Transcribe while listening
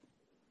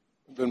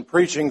We've been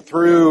preaching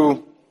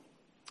through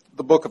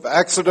the book of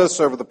Exodus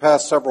over the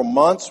past several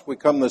months. We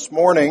come this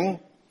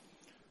morning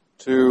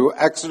to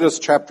Exodus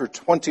chapter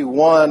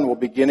 21. We'll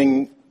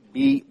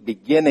be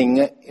beginning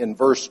in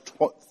verse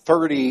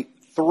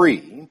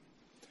 33.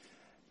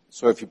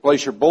 So if you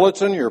place your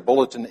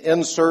bulletin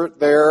insert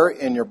there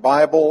in your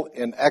Bible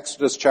in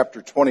Exodus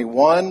chapter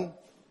 21,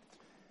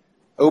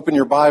 open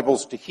your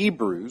Bibles to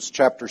Hebrews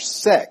chapter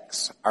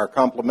 6, our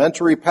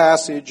complementary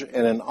passage,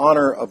 and in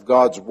honor of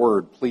God's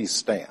word, please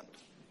stand.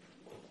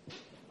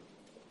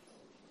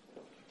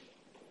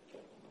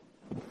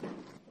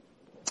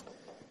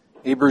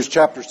 Hebrews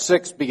chapter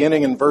 6,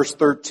 beginning in verse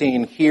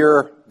 13,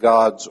 hear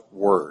God's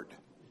word.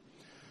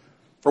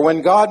 For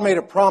when God made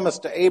a promise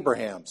to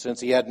Abraham, since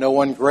he had no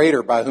one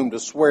greater by whom to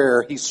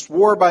swear, he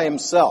swore by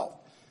himself,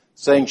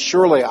 saying,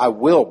 surely I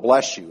will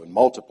bless you and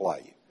multiply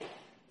you.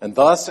 And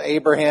thus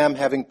Abraham,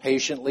 having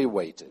patiently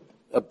waited,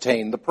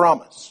 obtained the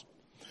promise.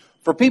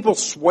 For people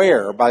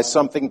swear by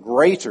something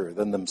greater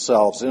than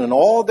themselves, and in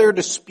all their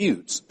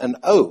disputes, an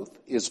oath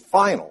is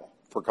final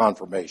for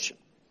confirmation.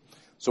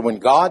 So when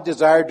God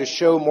desired to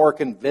show more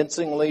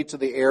convincingly to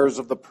the heirs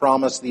of the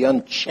promise the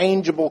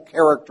unchangeable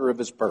character of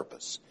his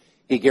purpose,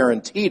 he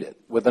guaranteed it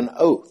with an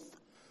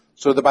oath,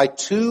 so that by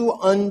two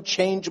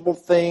unchangeable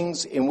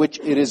things in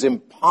which it is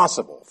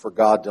impossible for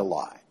God to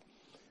lie,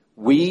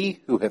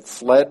 we who have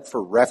fled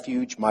for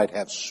refuge might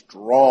have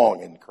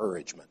strong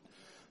encouragement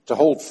to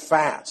hold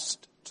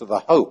fast to the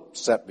hope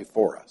set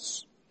before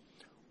us.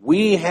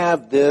 We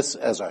have this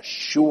as a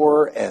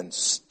sure and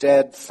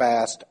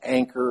steadfast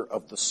anchor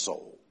of the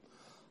soul,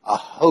 a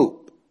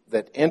hope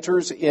that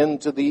enters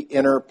into the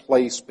inner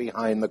place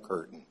behind the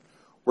curtain,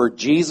 where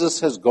Jesus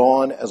has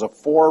gone as a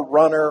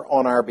forerunner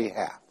on our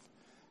behalf,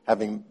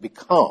 having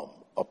become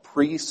a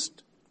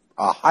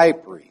high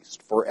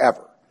priest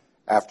forever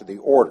after the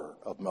order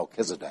of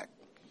Melchizedek.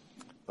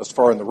 Thus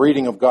far in the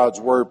reading of God's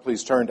word,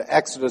 please turn to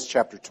Exodus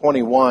chapter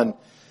 21,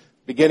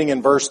 beginning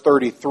in verse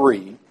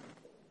 33,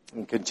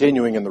 and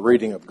continuing in the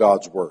reading of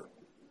God's word.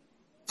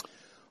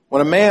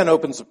 When a man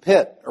opens a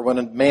pit, or when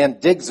a man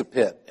digs a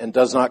pit and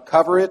does not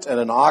cover it, and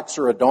an ox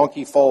or a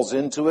donkey falls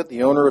into it,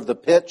 the owner of the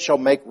pit shall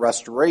make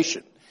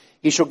restoration.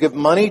 He shall give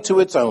money to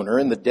its owner,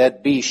 and the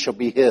dead beast shall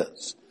be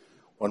his.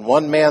 When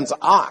one man's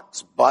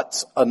ox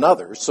butts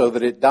another so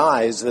that it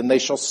dies, then they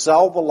shall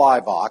sell the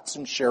live ox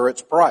and share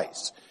its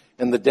price,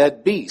 and the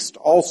dead beast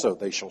also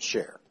they shall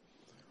share.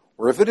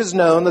 Or if it is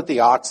known that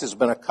the ox has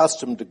been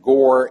accustomed to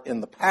gore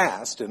in the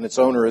past, and its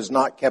owner has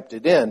not kept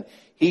it in,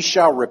 he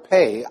shall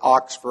repay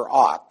ox for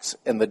ox,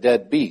 and the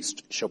dead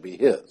beast shall be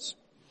his.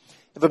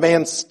 If a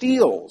man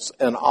steals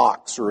an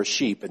ox or a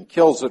sheep and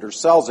kills it or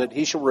sells it,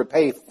 he shall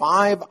repay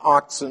 5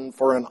 oxen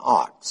for an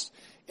ox,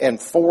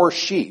 and 4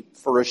 sheep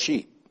for a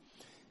sheep.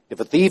 If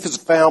a thief is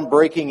found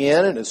breaking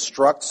in and is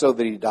struck so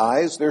that he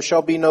dies, there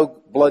shall be no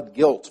blood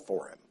guilt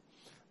for him.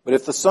 But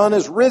if the sun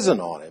is risen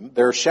on him,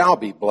 there shall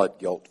be blood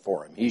guilt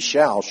for him. He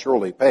shall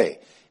surely pay.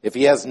 If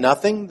he has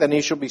nothing, then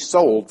he shall be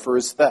sold for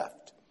his theft.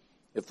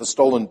 If the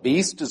stolen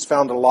beast is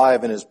found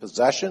alive in his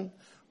possession,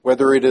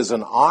 whether it is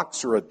an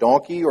ox or a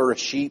donkey or a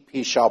sheep,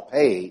 he shall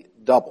pay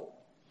double.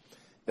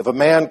 If a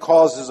man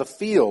causes a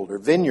field or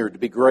vineyard to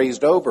be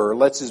grazed over, or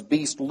lets his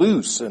beast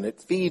loose and it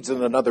feeds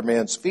in another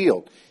man's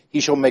field, he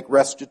shall make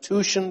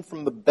restitution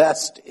from the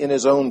best in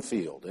his own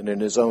field and in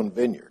his own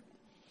vineyard.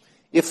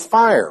 If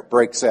fire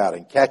breaks out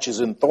and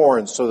catches in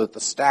thorns so that the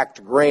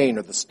stacked grain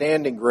or the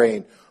standing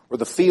grain or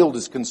the field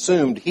is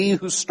consumed, he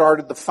who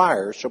started the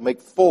fire shall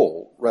make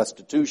full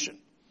restitution.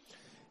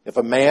 If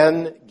a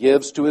man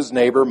gives to his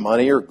neighbor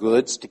money or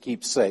goods to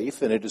keep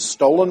safe, and it is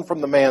stolen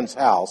from the man's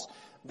house,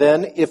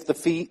 then if the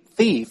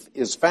thief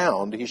is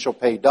found, he shall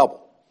pay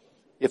double.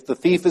 If the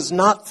thief is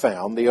not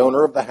found, the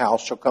owner of the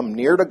house shall come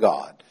near to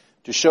God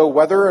to show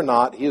whether or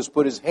not he has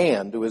put his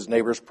hand to his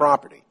neighbor's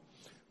property.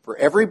 For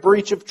every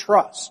breach of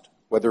trust,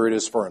 whether it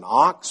is for an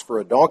ox, for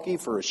a donkey,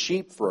 for a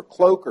sheep, for a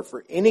cloak, or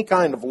for any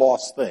kind of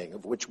lost thing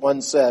of which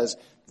one says,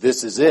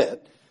 this is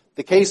it,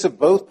 the case of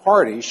both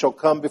parties shall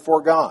come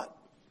before God.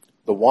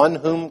 The one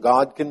whom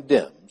God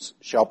condemns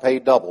shall pay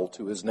double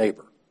to his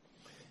neighbor.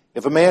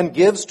 If a man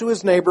gives to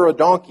his neighbor a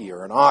donkey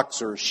or an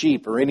ox or a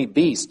sheep or any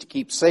beast to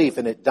keep safe,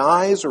 and it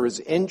dies or is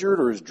injured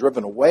or is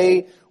driven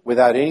away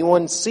without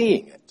anyone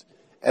seeing it,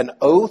 an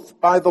oath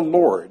by the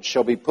Lord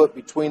shall be put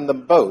between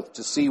them both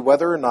to see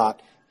whether or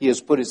not he has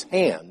put his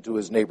hand to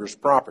his neighbor's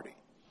property.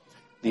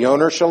 The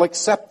owner shall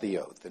accept the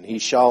oath, and he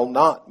shall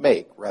not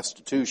make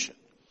restitution.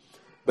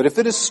 But if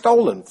it is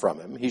stolen from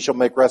him, he shall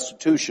make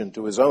restitution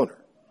to his owner.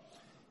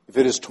 If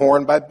it is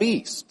torn by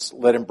beasts,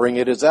 let him bring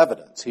it as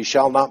evidence. He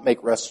shall not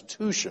make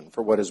restitution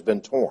for what has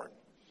been torn.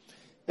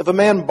 If a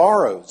man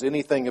borrows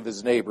anything of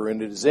his neighbor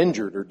and it is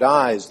injured or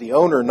dies, the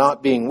owner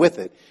not being with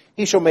it,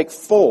 he shall make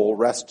full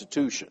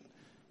restitution.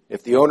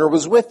 If the owner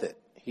was with it,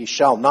 he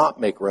shall not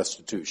make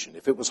restitution.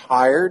 If it was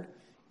hired,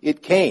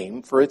 it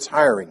came for its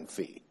hiring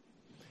fee.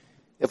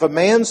 If a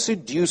man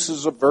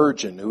seduces a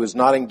virgin who is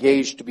not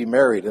engaged to be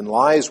married and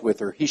lies with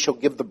her, he shall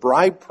give the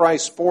bride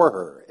price for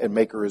her and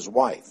make her his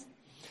wife.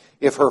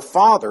 If her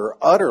father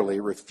utterly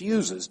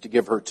refuses to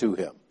give her to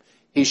him,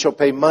 he shall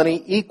pay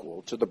money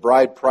equal to the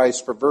bride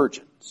price for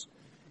virgins.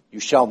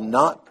 You shall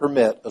not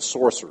permit a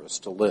sorceress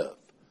to live.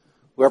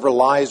 Whoever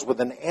lies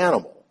with an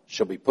animal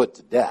shall be put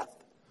to death.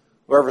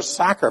 Whoever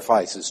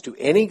sacrifices to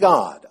any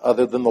god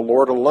other than the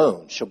Lord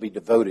alone shall be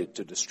devoted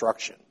to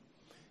destruction.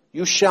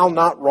 You shall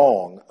not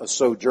wrong a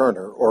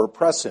sojourner or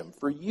oppress him,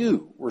 for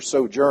you were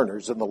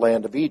sojourners in the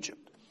land of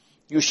Egypt.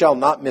 You shall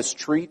not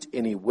mistreat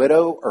any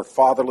widow or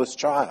fatherless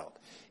child.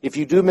 If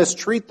you do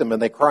mistreat them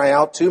and they cry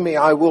out to me,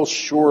 I will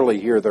surely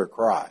hear their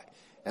cry,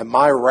 and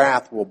my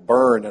wrath will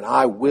burn, and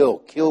I will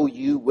kill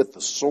you with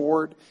the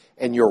sword,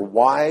 and your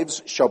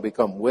wives shall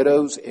become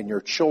widows, and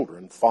your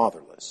children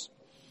fatherless.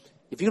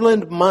 If you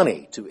lend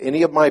money to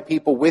any of my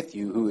people with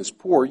you who is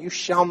poor, you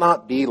shall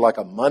not be like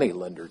a money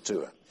lender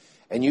to him,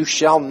 and you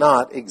shall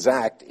not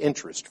exact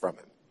interest from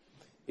him.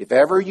 If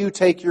ever you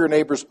take your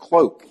neighbor's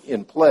cloak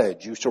in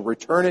pledge, you shall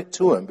return it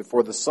to him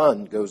before the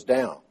sun goes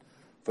down.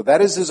 For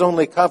that is his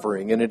only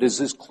covering, and it is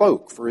his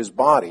cloak for his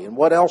body. And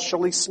what else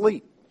shall he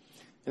sleep?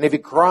 And if he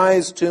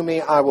cries to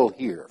me, I will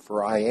hear,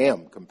 for I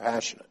am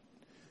compassionate.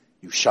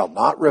 You shall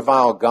not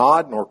revile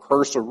God, nor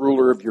curse a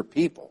ruler of your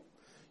people.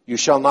 You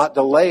shall not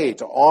delay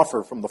to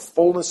offer from the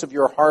fullness of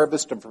your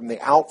harvest and from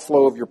the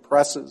outflow of your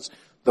presses.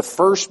 The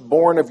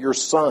firstborn of your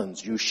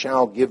sons you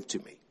shall give to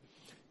me.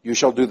 You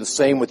shall do the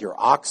same with your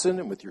oxen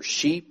and with your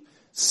sheep.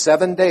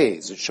 7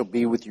 days it shall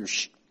be with your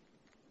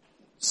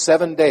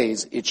 7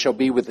 days it shall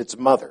be with its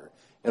mother,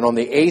 and on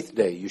the 8th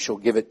day you shall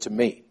give it to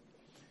me.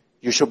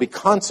 You shall be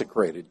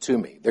consecrated to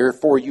me.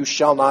 Therefore you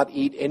shall not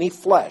eat any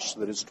flesh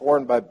that is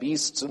torn by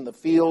beasts in the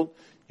field.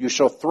 You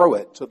shall throw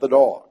it to the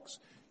dogs.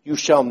 You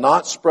shall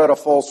not spread a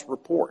false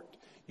report.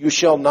 You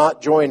shall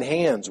not join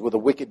hands with a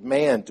wicked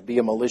man to be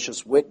a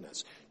malicious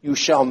witness. You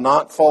shall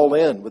not fall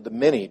in with the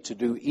many to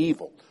do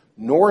evil,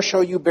 nor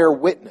shall you bear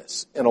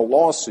witness in a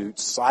lawsuit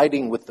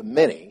siding with the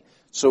many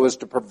so as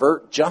to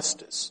pervert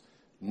justice,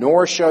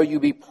 nor shall you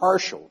be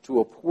partial to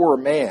a poor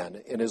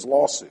man in his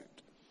lawsuit.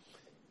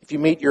 If you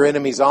meet your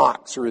enemy's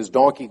ox or his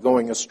donkey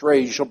going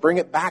astray, you shall bring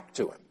it back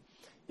to him.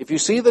 If you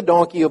see the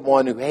donkey of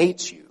one who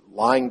hates you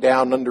lying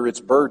down under its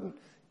burden,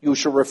 you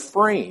shall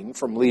refrain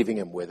from leaving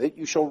him with it.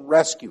 You shall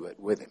rescue it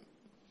with him.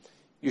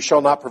 You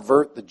shall not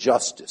pervert the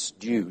justice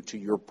due to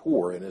your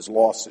poor in his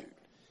lawsuit.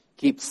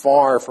 Keep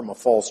far from a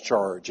false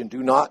charge, and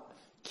do not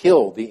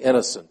kill the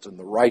innocent and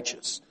the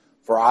righteous,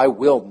 for I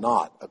will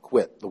not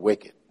acquit the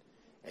wicked.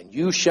 And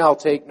you shall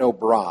take no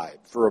bribe,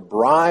 for a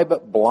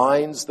bribe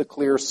blinds the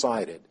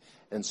clear-sighted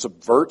and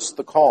subverts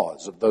the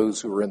cause of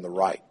those who are in the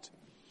right.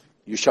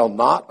 You shall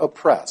not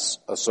oppress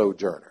a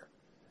sojourner.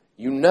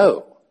 You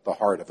know the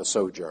heart of a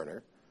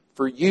sojourner,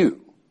 for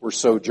you were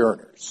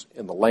sojourners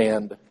in the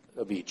land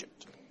of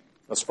Egypt.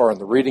 Thus far in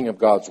the reading of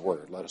God's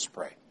word, let us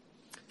pray.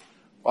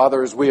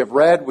 Father, as we have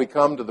read, we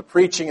come to the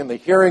preaching and the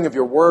hearing of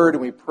your word,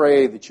 and we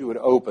pray that you would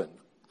open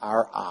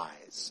our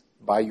eyes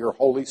by your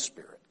Holy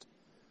Spirit.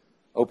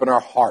 Open our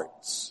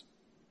hearts,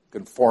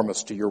 conform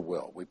us to your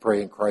will. We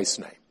pray in Christ's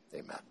name.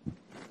 Amen.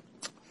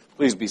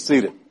 Please be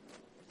seated.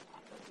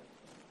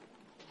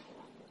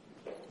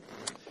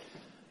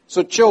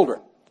 So,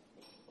 children,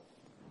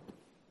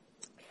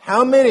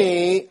 how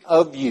many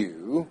of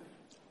you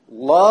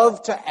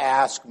love to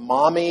ask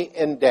mommy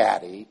and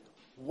daddy,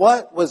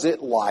 what was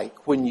it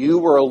like when you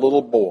were a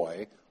little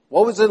boy?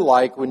 What was it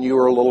like when you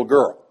were a little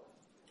girl?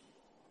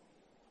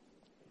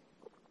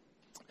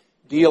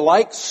 Do you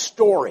like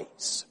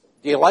stories?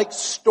 Do you like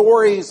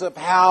stories of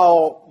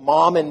how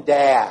mom and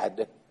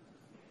dad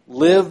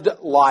lived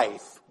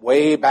life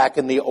way back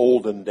in the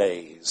olden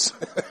days,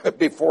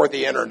 before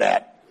the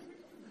internet?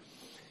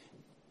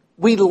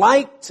 We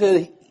like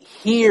to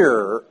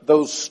hear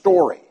those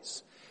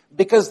stories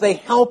because they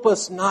help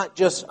us not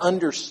just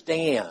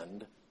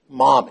understand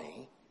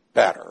mommy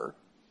better,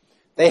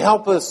 they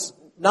help us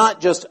not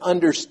just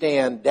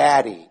understand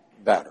daddy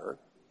better,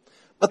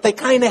 but they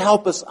kind of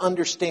help us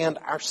understand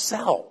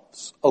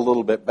ourselves a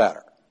little bit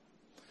better.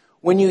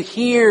 When you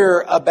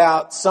hear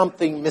about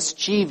something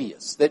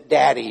mischievous that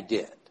daddy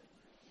did,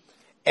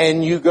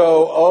 and you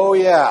go, oh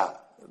yeah,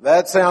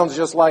 that sounds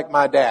just like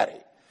my daddy.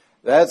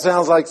 That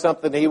sounds like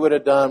something he would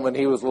have done when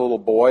he was a little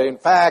boy. In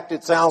fact,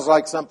 it sounds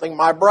like something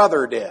my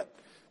brother did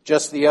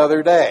just the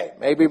other day.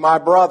 Maybe my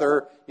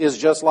brother is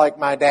just like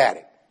my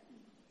daddy.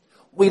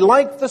 We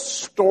like the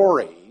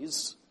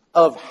stories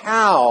of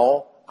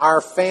how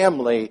our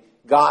family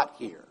got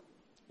here.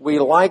 We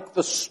like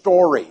the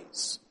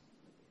stories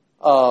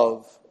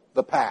of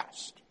the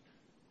past.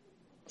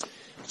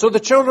 So the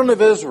children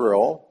of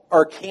Israel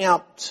are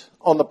camped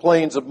on the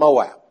plains of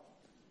Moab.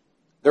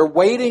 They're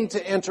waiting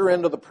to enter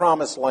into the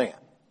promised land.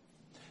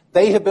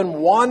 They have been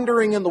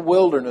wandering in the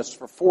wilderness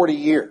for 40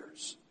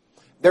 years.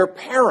 Their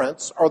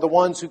parents are the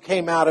ones who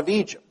came out of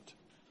Egypt.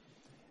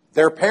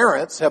 Their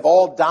parents have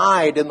all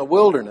died in the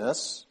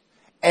wilderness,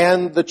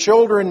 and the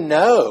children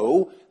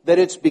know that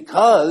it's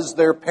because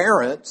their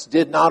parents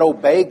did not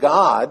obey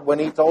God when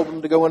he told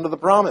them to go into the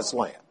promised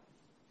land.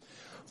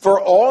 For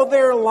all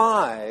their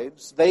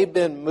lives, they've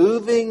been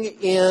moving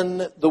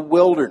in the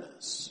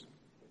wilderness,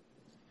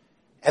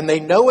 And they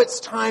know it's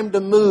time to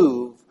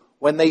move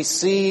when they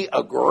see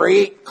a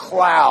great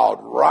cloud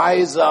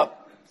rise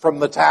up from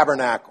the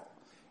tabernacle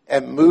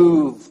and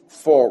move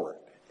forward.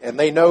 And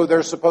they know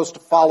they're supposed to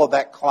follow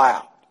that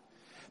cloud.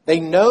 They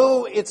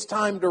know it's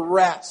time to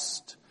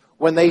rest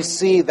when they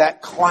see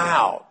that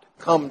cloud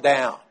come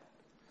down.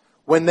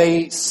 When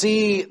they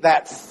see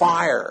that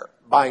fire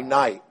by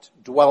night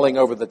dwelling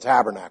over the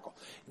tabernacle.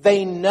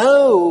 They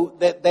know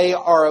that they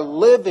are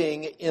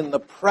living in the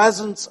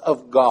presence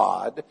of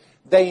God.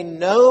 They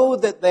know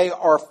that they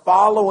are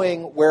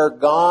following where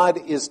God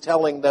is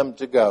telling them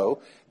to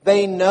go.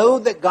 They know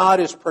that God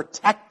is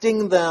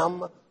protecting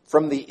them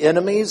from the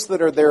enemies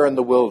that are there in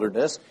the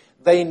wilderness.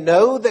 They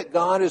know that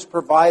God is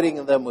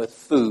providing them with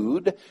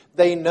food.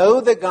 They know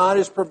that God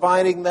is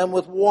providing them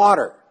with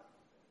water.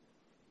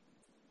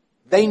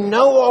 They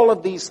know all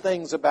of these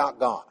things about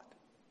God.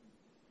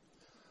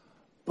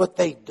 But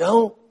they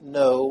don't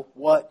know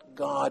what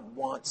God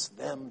wants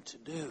them to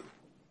do.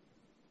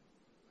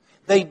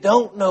 They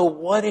don't know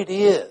what it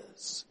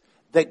is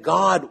that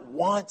God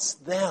wants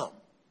them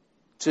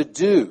to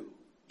do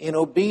in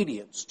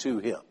obedience to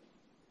Him.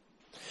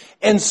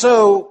 And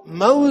so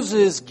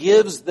Moses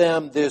gives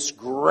them this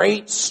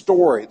great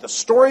story. The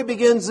story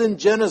begins in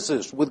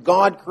Genesis with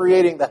God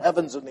creating the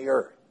heavens and the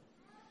earth.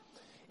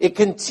 It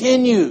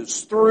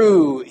continues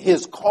through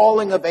His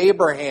calling of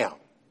Abraham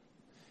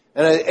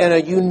and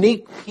a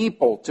unique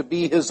people to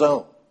be His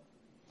own.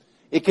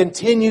 It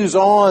continues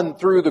on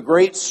through the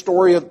great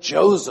story of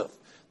Joseph,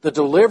 the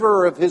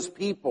deliverer of his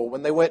people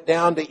when they went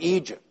down to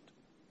Egypt.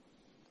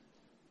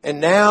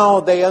 And now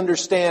they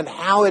understand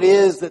how it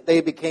is that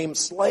they became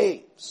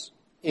slaves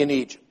in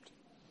Egypt.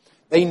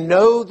 They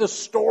know the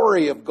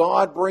story of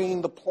God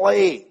bringing the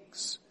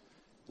plagues,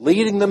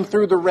 leading them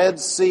through the Red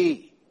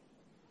Sea.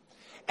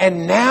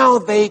 And now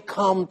they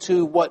come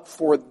to what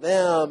for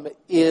them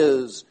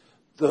is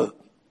the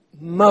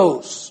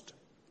most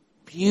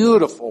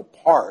beautiful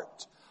part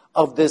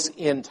of this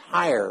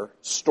entire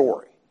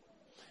story.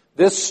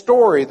 This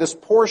story, this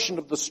portion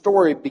of the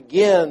story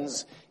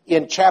begins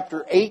in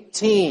chapter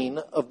 18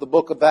 of the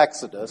book of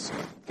Exodus,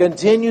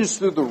 continues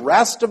through the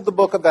rest of the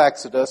book of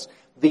Exodus,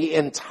 the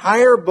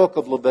entire book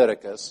of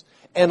Leviticus,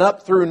 and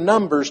up through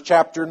Numbers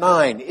chapter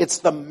 9. It's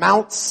the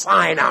Mount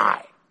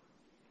Sinai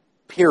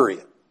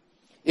period.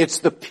 It's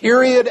the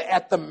period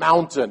at the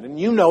mountain, and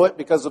you know it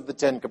because of the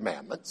Ten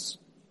Commandments.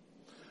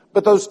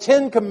 But those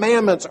Ten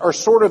Commandments are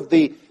sort of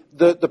the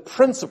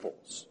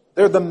principles.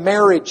 They're the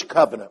marriage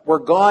covenant where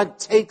God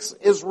takes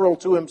Israel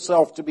to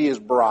Himself to be His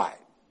bride.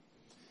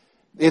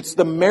 It's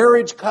the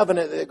marriage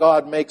covenant that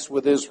God makes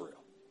with Israel.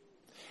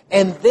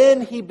 And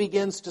then He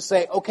begins to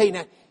say, okay,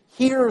 now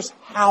here's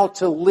how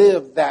to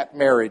live that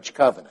marriage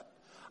covenant.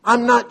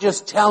 I'm not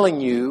just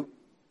telling you,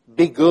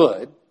 be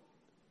good.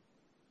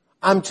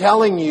 I'm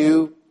telling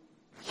you,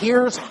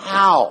 here's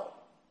how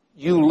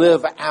you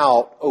live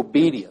out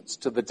obedience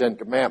to the Ten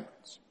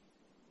Commandments.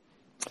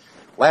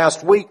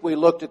 Last week we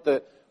looked at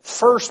the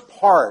first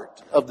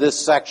part of this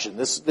section.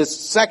 This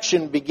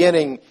section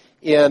beginning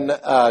in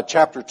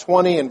chapter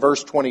 20 and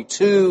verse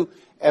 22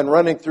 and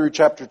running through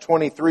chapter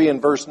 23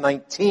 and verse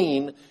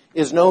 19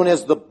 is known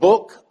as the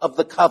Book of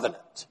the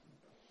Covenant.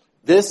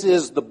 This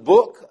is the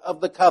Book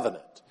of the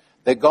Covenant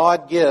that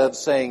God gives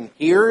saying,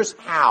 here's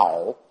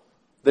how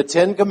the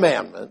Ten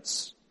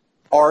Commandments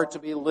are to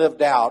be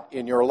lived out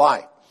in your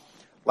life.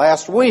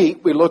 Last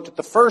week, we looked at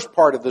the first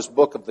part of this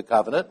Book of the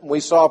Covenant, and we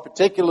saw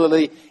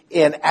particularly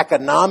in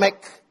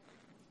economic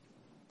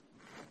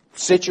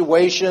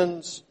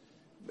situations,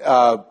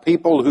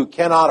 people who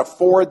cannot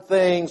afford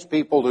things,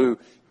 people who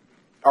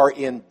are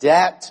in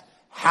debt,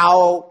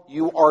 how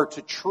you are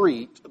to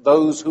treat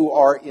those who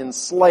are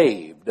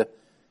enslaved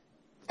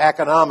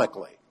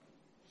economically.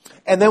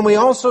 And then we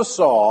also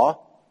saw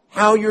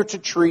how you're to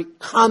treat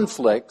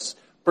conflicts,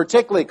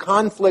 particularly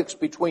conflicts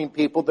between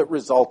people that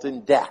result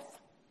in death.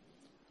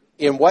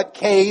 In what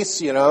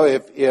case,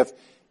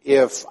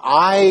 if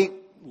I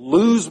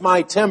lose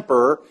my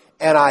temper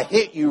and I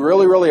hit you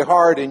really, really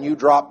hard and you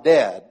drop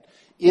dead,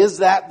 is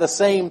that the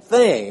same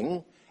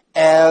thing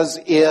as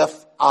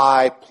if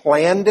I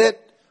planned it,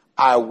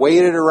 I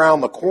waited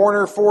around the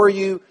corner for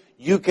you,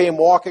 you came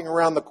walking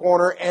around the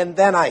corner, and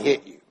then I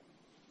hit you?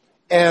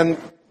 And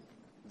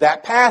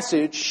that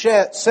passage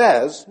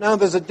says, no,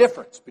 there's a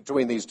difference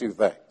between these two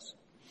things.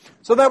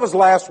 So that was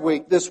last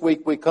week. This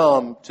week we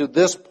come to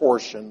this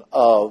portion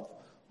of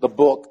the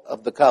Book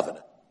of the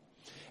Covenant.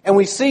 And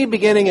we see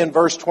beginning in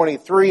verse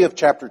 23 of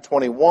chapter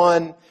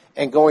 21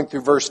 and going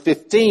through verse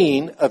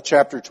 15 of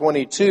chapter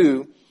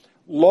 22,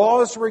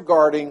 laws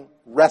regarding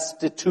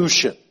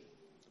restitution,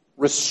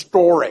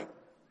 restoring,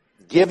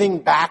 giving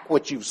back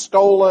what you've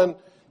stolen,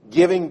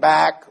 giving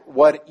back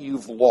what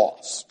you've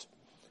lost.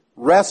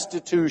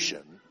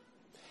 Restitution.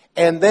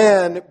 And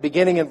then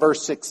beginning in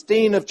verse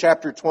 16 of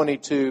chapter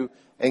 22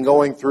 and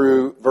going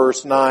through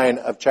verse 9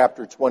 of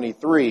chapter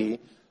 23,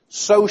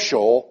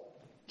 social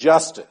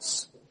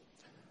justice.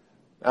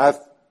 I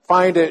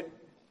find it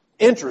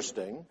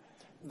interesting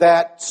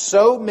that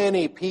so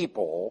many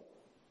people,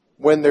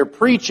 when they're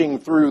preaching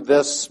through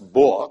this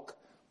book,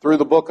 through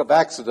the book of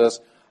Exodus,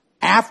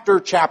 after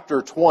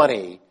chapter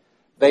 20,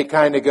 they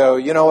kind of go,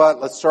 you know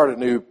what, let's start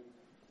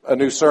a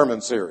new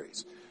sermon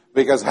series.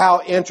 Because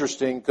how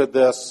interesting could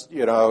this,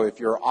 if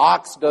your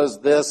ox does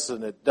this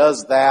and it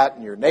does that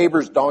and your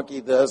neighbor's donkey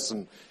this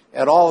and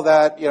all of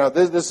that,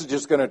 this is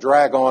just going to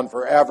drag on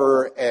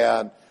forever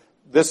and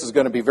this is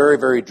going to be very,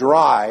 very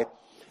dry.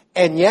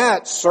 And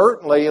yet,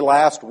 certainly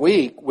last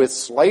week with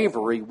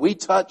slavery, we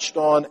touched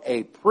on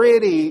a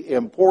pretty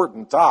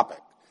important topic.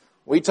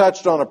 We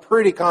touched on a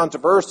pretty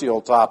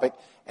controversial topic.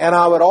 And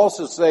I would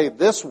also say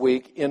this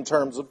week in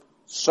terms of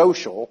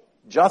social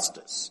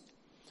justice.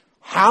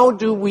 How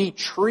do we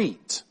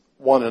treat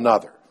one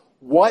another?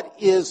 What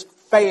is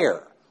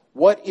fair?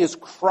 What is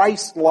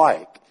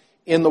Christ-like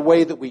in the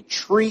way that we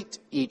treat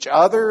each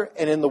other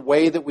and in the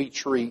way that we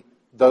treat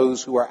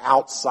those who are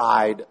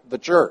outside the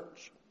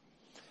church?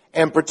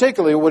 And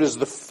particularly, what is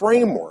the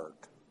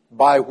framework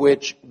by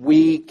which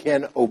we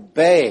can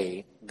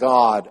obey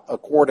God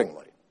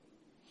accordingly?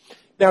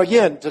 Now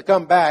again, to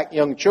come back,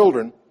 young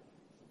children,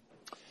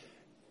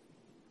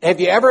 have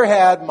you ever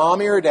had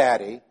mommy or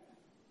daddy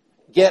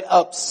get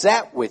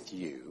upset with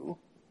you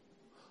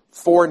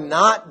for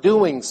not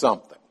doing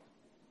something?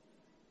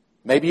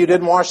 Maybe you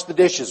didn't wash the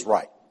dishes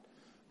right.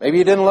 Maybe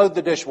you didn't load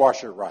the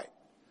dishwasher right.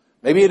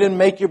 Maybe you didn't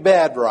make your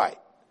bed right.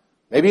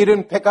 Maybe you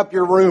didn't pick up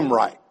your room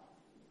right.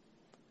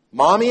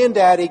 Mommy and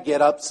daddy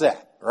get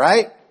upset,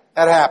 right?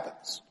 That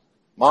happens.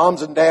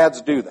 Moms and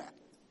dads do that.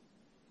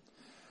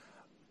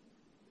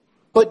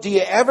 But do you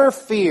ever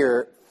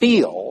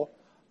feel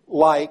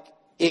like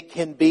it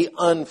can be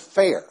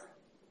unfair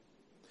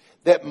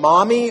that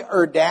mommy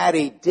or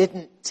daddy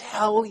didn't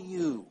tell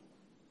you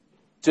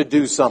to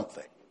do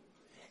something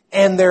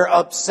and they're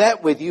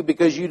upset with you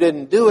because you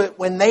didn't do it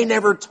when they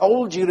never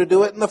told you to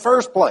do it in the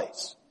first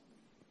place?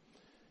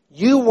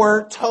 You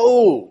weren't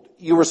told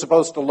you were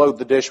supposed to load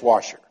the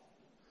dishwasher.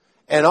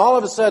 And all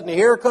of a sudden,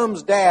 here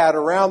comes dad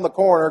around the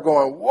corner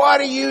going, what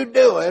are you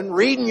doing?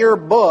 Reading your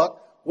book.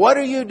 What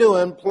are you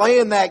doing?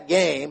 Playing that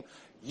game.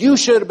 You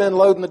should have been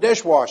loading the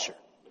dishwasher.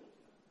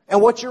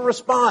 And what's your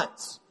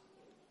response?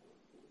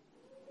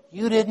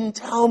 You didn't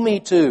tell me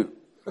to.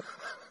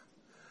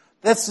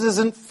 This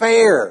isn't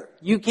fair.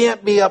 You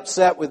can't be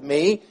upset with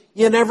me.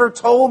 You never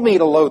told me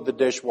to load the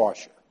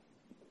dishwasher.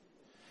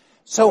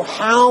 So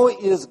how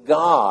is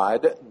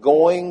God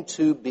going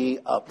to be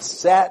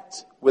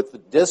upset with the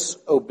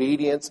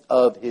disobedience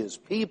of His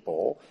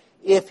people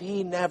if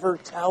He never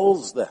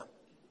tells them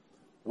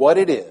what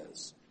it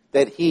is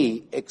that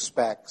He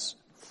expects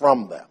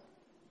from them?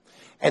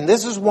 And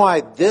this is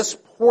why this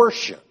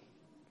portion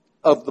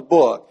of the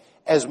book,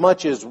 as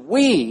much as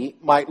we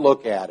might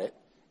look at it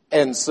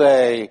and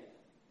say,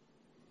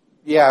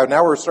 yeah,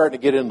 now we're starting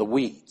to get in the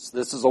weeds.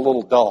 This is a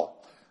little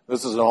dull.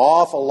 This is an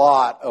awful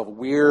lot of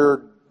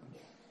weird,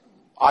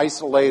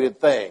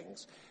 isolated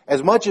things.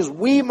 As much as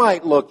we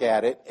might look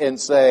at it and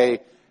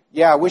say,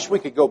 yeah, I wish we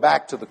could go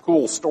back to the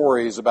cool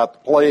stories about the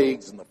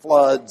plagues and the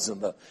floods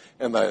and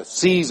the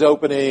seas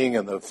opening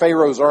and the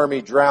Pharaoh's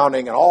army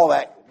drowning and all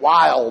that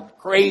wild,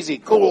 crazy,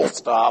 cool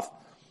stuff.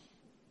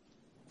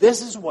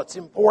 This is what's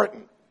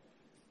important.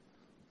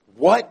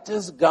 What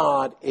does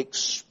God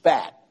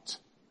expect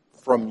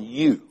from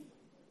you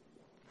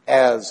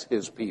as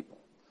His people?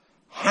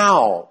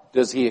 How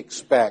does He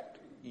expect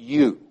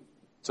you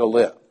to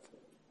live?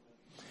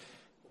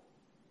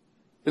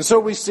 And so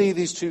we see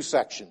these two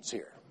sections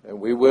here,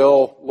 and we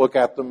will look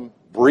at them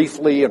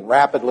briefly and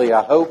rapidly,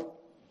 I hope.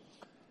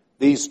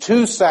 These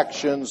two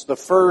sections, the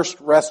first,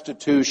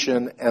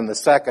 restitution, and the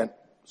second,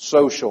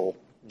 social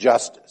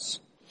justice.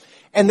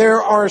 And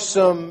there are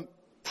some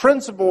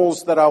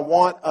principles that I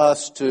want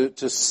us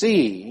to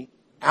see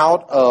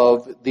out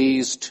of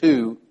these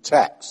two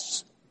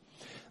texts.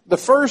 The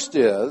first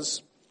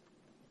is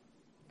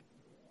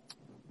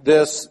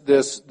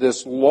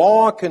this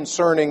law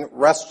concerning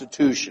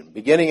restitution,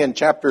 beginning in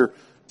chapter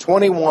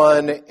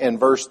 21 and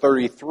verse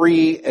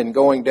 33 and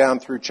going down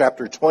through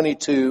chapter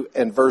 22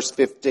 and verse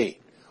 15.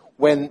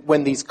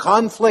 When these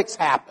conflicts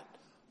happen,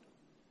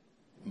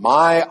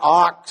 my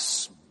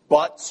ox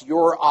butts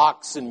your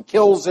ox and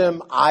kills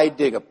him, I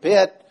dig a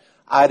pit,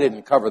 I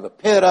didn't cover the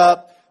pit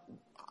up,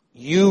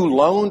 you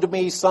loaned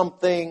me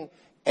something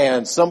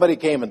and somebody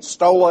came and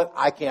stole it,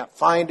 I can't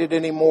find it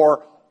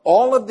anymore.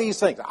 All of these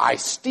things. I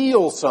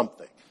steal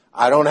something.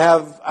 I don't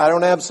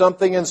have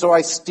something, and so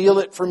I steal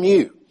it from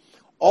you.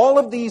 All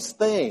of these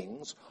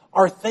things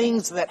are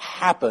things that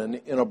happen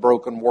in a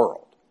broken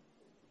world.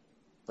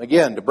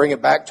 Again, to bring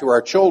it back to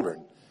our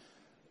children,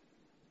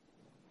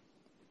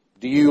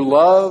 do you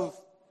love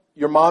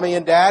your mommy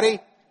and daddy?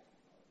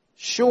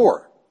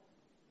 Sure.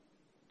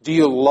 Do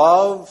you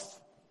love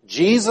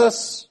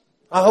Jesus?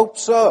 I hope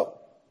so.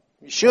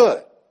 You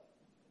should.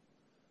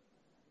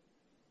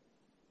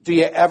 Do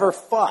you ever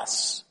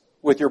fuss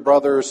with your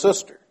brother or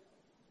sister?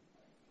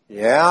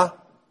 Yeah?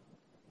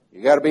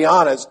 You got to be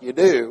honest, you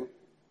do.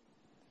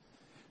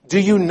 Do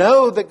you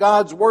know that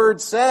God's Word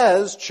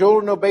says,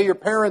 children, obey your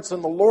parents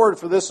in the Lord,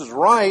 for this is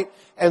right?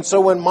 And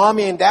so when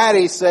mommy and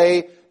daddy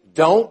say,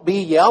 don't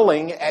be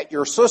yelling at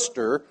your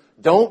sister,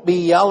 Don't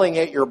be yelling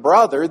at your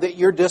brother that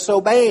you're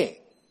disobeying.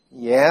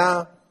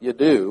 Yeah, you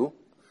do.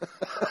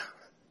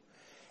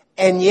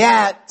 And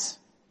yet,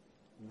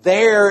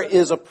 there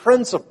is a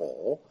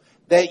principle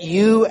that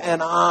you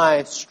and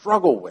I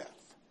struggle with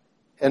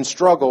and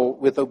struggle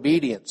with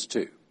obedience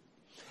to.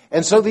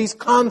 And so these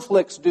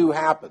conflicts do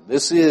happen.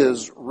 This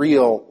is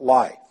real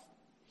life.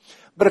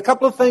 But a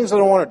couple of things that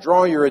I want to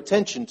draw your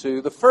attention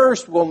to. The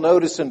first we'll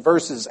notice in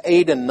verses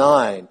 8 and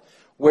 9,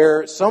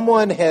 where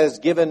someone has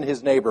given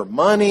his neighbor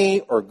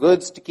money or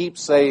goods to keep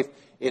safe.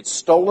 It's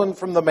stolen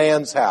from the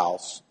man's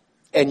house,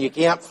 and you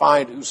can't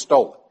find who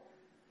stole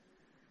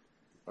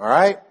it. All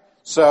right?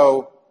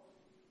 So,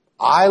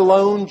 I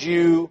loaned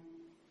you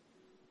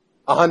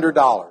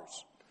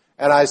 $100.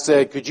 And I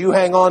said, could you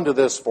hang on to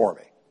this for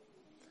me?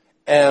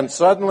 And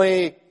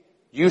suddenly,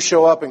 you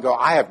show up and go,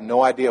 I have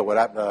no idea what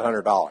happened to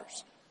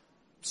 $100.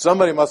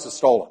 Somebody must have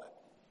stolen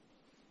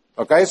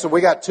it. Okay, so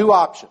we got two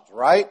options,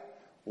 right?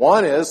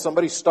 One is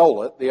somebody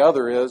stole it. The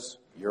other is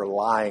you're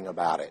lying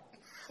about it.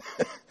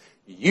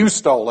 You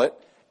stole it,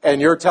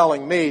 and you're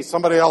telling me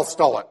somebody else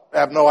stole it. I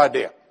have no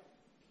idea.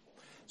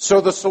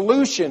 So the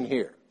solution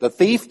here, the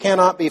thief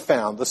cannot be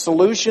found. The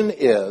solution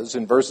is,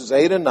 in verses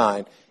 8 and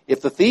 9,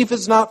 if the thief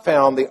is not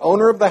found, the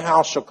owner of the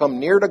house shall come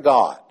near to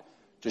God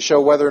to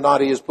show whether or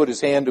not he has put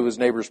his hand to his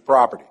neighbor's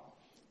property.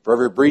 For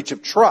every breach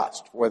of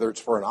trust, whether it's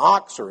for an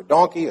ox or a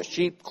donkey, a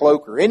sheep,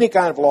 cloak, or any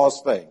kind of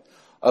lost thing,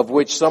 of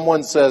which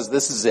someone says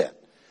this is it,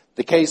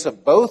 the case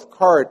of both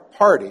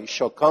parties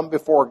shall come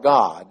before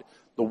God.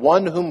 The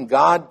one whom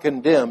God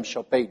condemns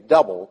shall pay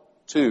double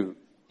to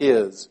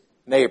his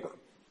neighbor.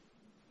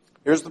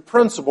 Here's the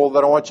principle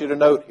that I want you to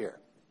note here.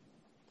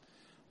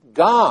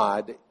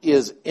 God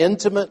is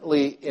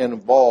intimately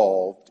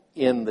involved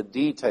in the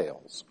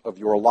details of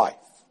your life.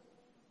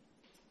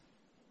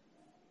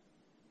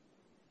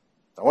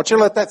 I want you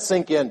to let that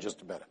sink in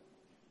just a minute.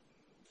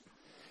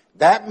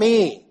 That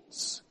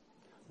means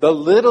the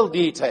little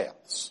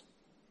details,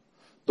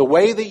 the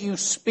way that you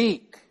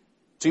speak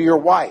to your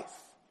wife,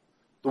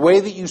 the way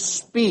that you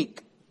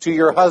speak to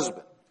your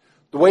husband,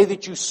 the way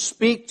that you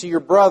speak to your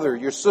brother,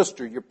 your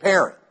sister, your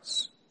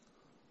parents,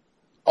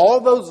 all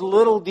those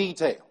little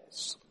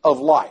details of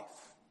life,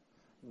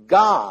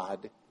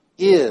 God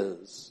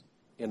is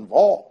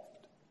involved.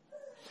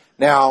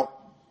 Now,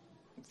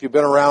 if you've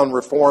been around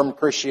Reformed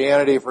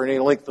Christianity for any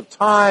length of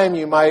time,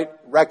 you might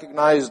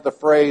recognize the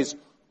phrase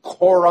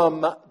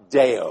coram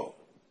Deo.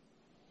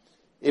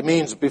 It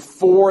means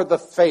before the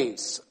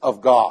face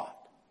of God.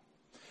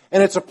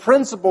 And it's a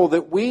principle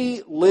that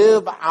we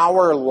live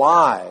our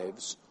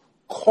lives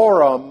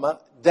coram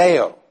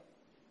Deo,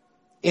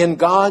 in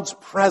God's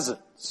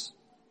presence.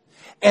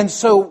 And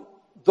so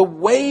the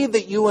way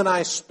that you and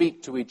I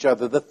speak to each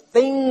other, the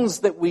things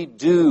that we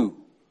do,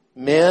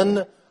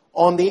 men,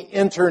 on the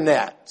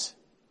internet,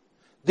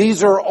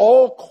 these are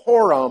all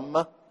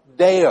coram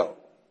Deo.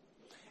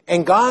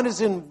 And God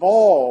is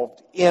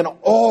involved in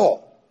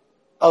all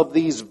of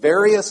these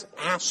various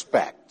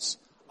aspects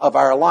of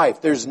our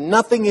life. There's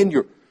nothing in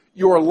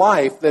your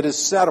life that is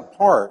set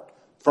apart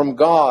from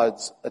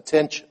God's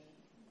attention.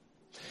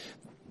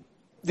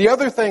 The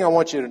other thing I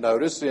want you to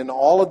notice in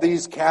all of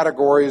these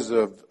categories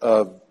of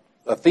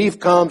a thief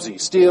comes, he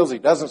steals, he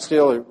doesn't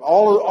steal,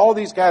 all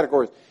these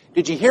categories.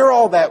 Did you hear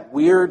all that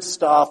weird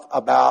stuff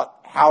about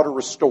how to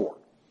restore?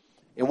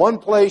 In one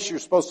place, you're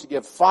supposed to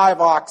give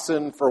 5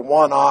 oxen for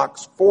 1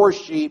 ox, 4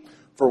 sheep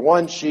for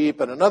 1 sheep.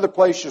 In another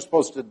place, you're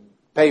supposed to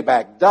pay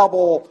back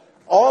double.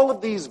 All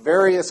of these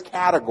various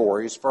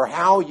categories for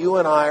how you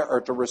and I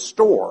are to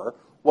restore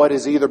what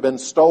has either been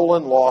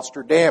stolen, lost,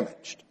 or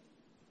damaged.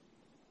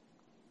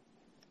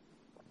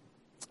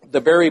 The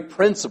very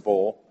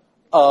principle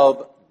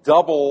of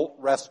double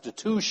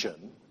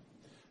restitution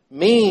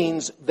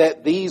means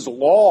that these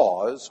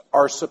laws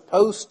are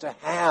supposed to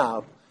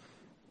have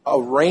a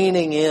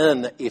reining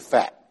in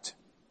effect.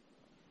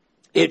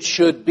 It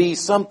should be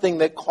something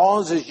that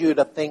causes you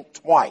to think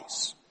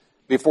twice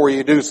before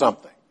you do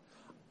something.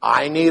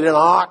 I need an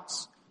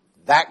ox.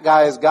 That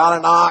guy's got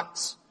an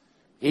ox.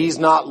 He's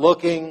not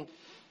looking.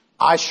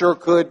 I sure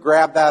could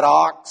grab that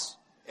ox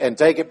and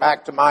take it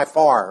back to my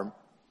farm.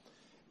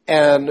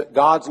 And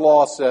God's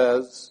law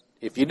says,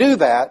 if you do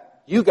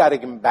that, you got to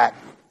give him back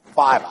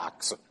 5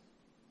 oxen.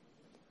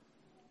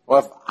 Well,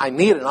 if I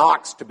need an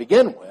ox to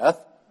begin with,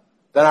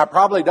 then I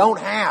probably don't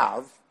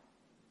have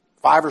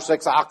 5 or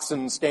 6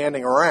 oxen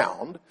standing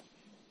around.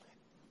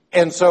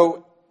 And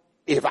so,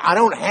 if I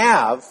don't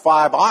have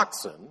 5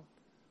 oxen,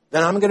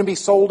 then I'm going to be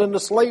sold into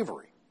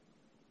slavery.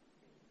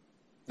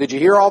 Did you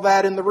hear all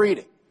that in the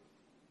reading?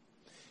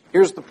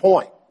 Here's the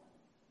point.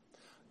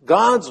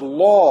 God's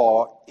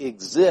law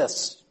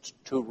exists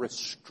to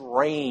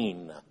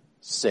restrain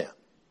sin.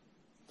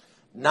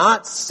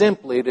 Not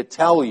simply to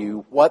tell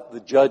you what the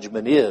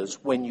judgment is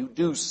when you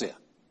do sin.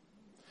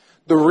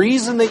 The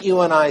reason that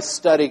you and I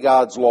study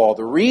God's law,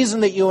 the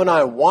reason that you and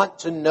I want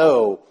to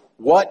know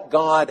what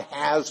God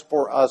has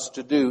for us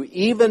to do,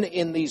 even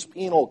in these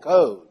penal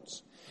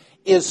codes,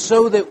 is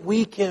so that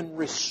we can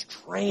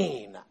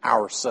restrain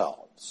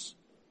ourselves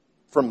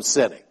from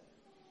sinning.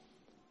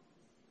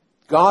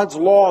 God's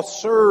law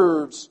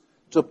serves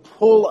to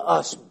pull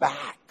us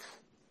back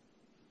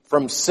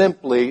from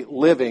simply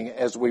living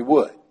as we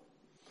would.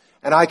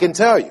 And I can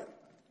tell you,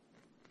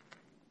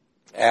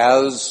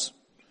 as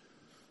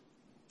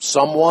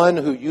someone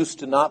who used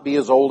to not be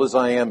as old as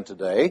I am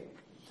today,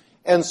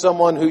 and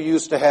someone who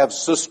used to have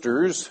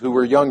sisters who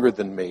were younger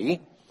than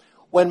me,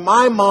 when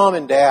my mom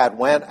and dad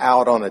went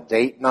out on a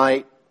date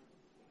night,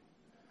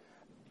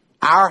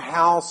 our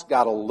house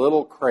got a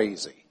little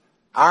crazy.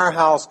 Our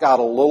house got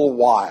a little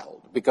wild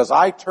because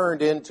I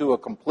turned into a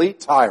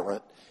complete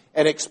tyrant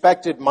and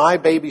expected my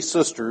baby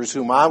sisters,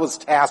 whom I was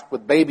tasked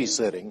with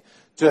babysitting,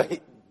 to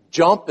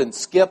jump and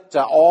skip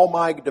to all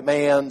my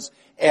demands,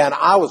 and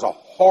I was a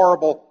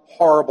horrible,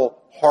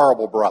 horrible,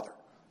 horrible brother.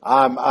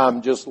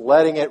 I'm just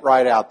letting it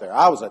right out there.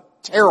 I was a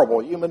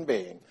terrible human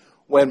being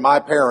when my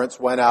parents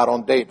went out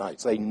on date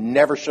nights. They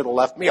never should have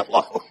left me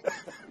alone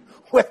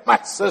with my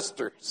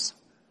sisters.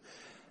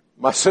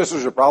 My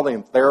sisters are probably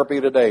in therapy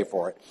today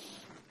for it.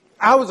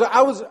 I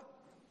was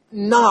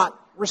not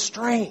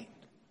restrained.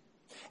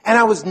 And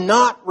I was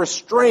not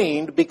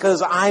restrained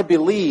because I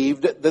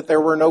believed that there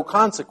were no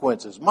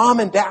consequences. Mom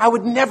and Dad, I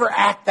would never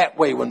act that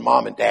way when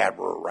Mom and Dad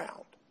were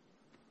around.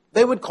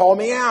 They would call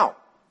me out.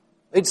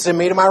 They'd send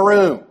me to my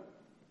room.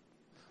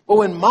 But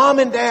when Mom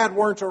and Dad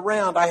weren't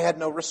around, I had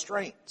no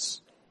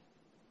restraints.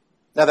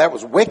 Now that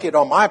was wicked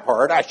on my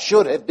part. I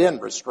should have been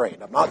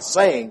restrained. I'm not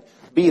saying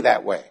be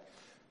that way.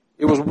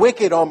 It was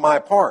wicked on my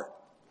part.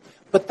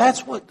 But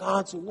that's what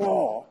God's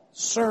law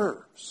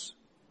serves.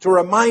 To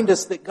remind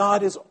us that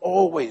God is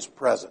always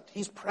present.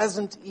 He's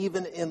present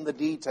even in the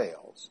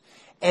details.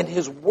 And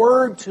His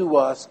word to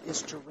us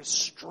is to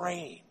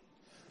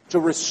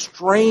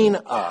restrain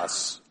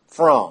us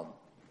from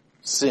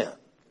sin.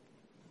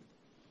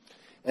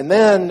 And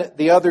then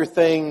the other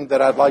thing that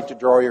I'd like to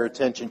draw your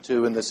attention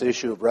to in this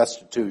issue of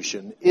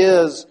restitution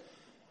is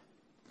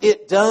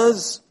it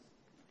does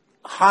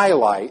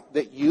highlight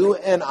that you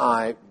and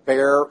I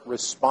bear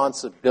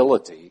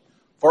responsibility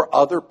for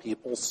other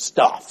people's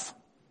stuff.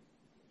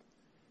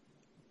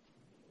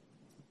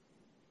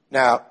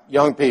 Now,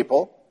 young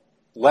people,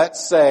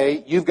 let's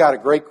say you've got a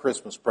great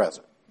Christmas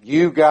present.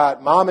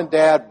 Mom and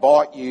Dad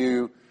bought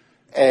you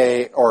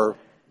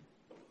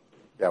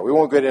we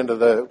won't get into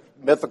the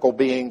mythical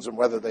beings and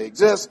whether they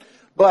exist,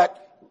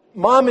 but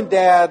Mom and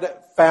Dad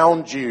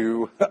found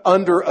you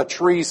under a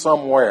tree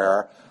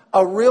somewhere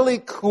a really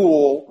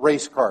cool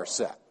race car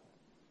set.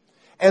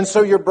 And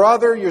so your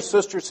brother, your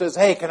sister says,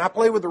 hey, can I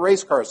play with the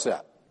race car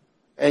set?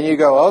 And you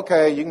go,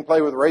 okay, you can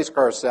play with the race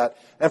car set.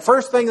 And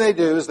first thing they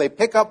do is they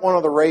pick up one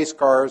of the race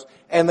cars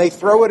and they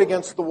throw it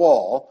against the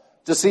wall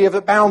to see if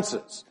it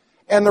bounces.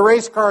 And the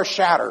race car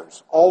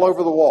shatters all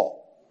over the wall.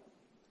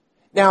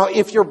 Now,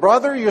 if your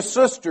brother or your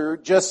sister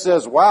just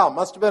says, wow,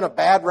 must have been a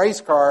bad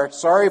race car,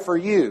 sorry for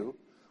you,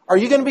 are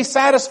you going to be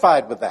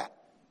satisfied with that?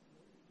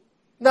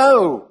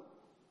 No.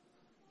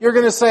 You're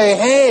going to say,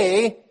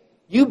 hey,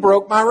 you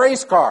broke my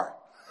race car.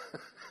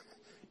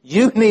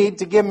 You need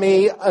to give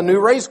me a new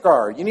race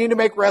car. You need to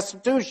make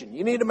restitution.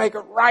 You need to make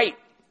it right.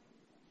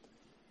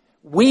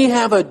 We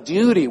have a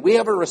duty, we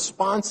have a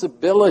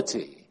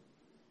responsibility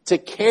to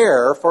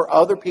care for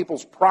other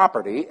people's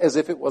property as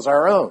if it was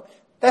our own.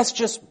 That's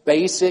just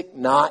basic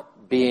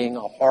not being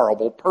a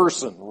horrible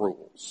person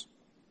rules.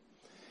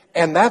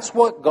 And that's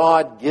what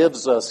God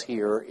gives us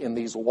here in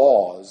these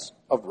laws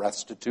of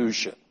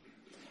restitution.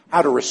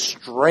 How to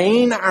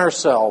restrain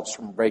ourselves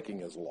from breaking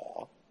His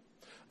law.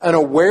 An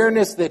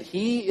awareness that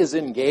He is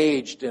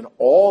engaged in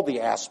all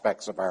the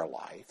aspects of our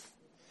life,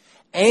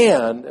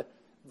 and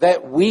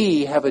that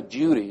we have a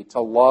duty to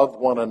love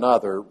one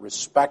another,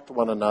 respect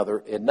one another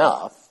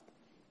enough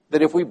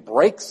that if we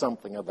break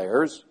something of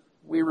theirs,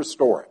 we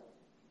restore it.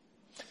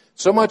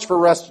 So much for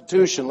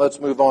restitution. Let's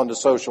move on to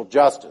social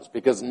justice,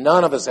 because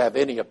none of us have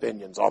any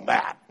opinions on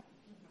that.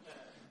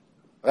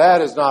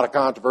 That is not a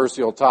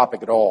controversial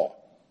topic at all.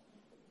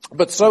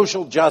 But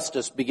social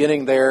justice,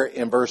 beginning there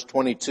in verse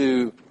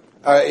 22,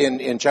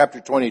 in chapter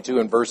 22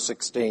 and verse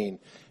 16,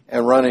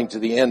 and running to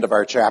the end of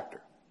our chapter.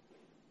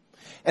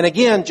 And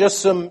again, just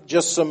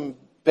some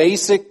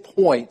basic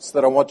points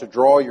that I want to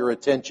draw your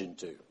attention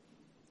to.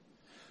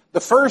 The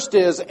first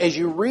is, as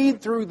you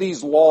read through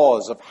these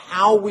laws of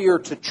how we are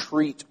to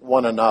treat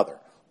one another,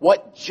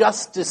 what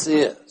justice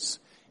is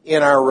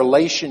in our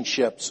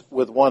relationships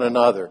with one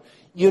another,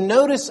 you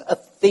notice a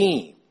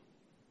theme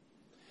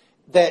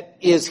that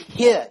is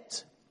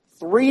hit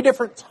 3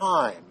 different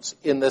times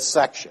in this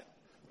section.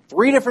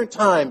 3 different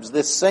times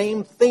this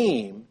same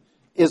theme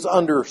is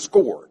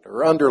underscored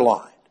or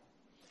underlined.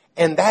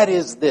 And that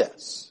is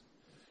this.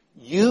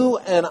 You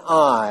and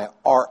I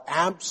are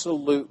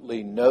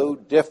absolutely no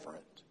different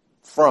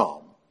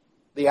from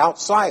the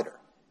outsider.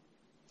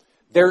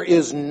 There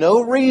is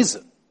no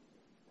reason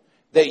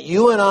that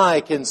you and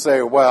I can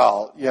say,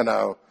 well,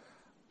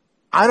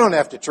 I don't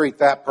have to treat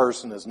that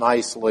person as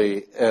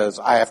nicely as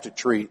I have to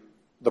treat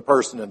the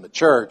person in the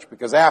church,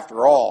 because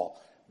after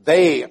all,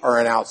 they are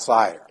an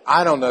outsider.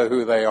 I don't know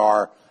who they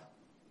are.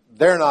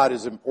 They're not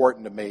as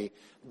important to me.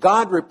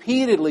 God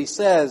repeatedly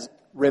says,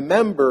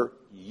 remember,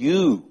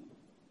 you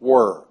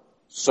were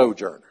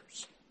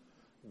sojourners.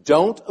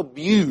 Don't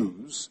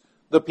abuse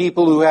the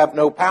people who have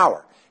no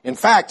power. In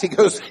fact, he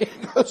goes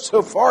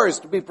so far as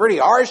to be pretty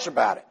harsh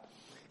about it.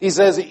 He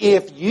says,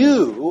 if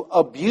you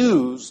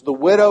abuse the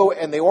widow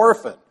and the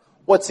orphan,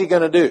 what's he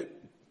going to do?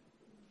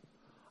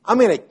 I'm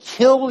going to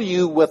kill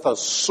you with a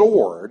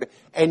sword,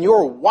 and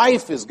your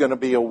wife is going to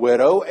be a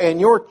widow, and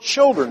your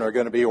children are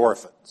going to be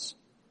orphans.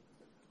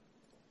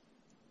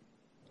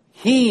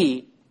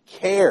 He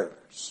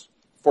cares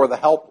for the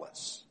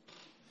helpless,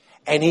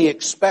 and he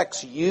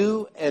expects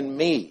you and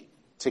me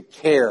to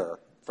care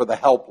for the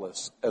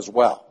helpless as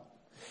well.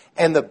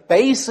 And the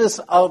basis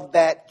of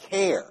that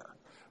care,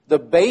 the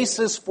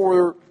basis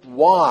for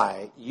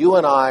why you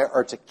and I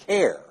are to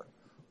care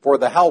for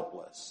the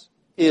helpless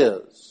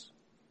is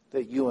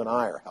that you and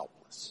I are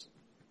helpless.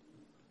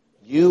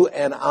 You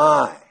and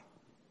I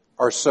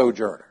are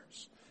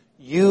sojourners.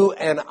 You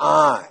and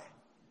I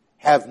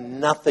have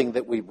nothing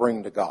that we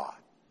bring to God.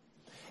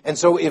 And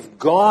so if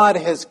God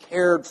has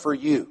cared for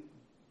you,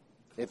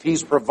 if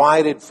He's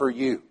provided for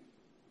you,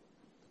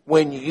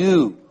 when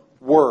you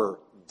were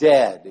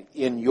dead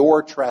in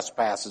your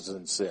trespasses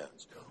and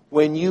sins,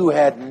 when you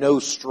had no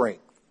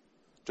strength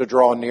to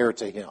draw near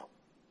to Him,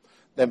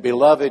 then,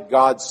 beloved,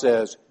 God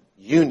says,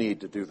 you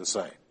need to do the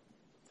same.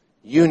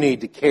 You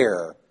need to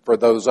care for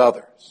those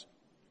others.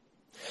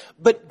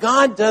 But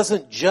God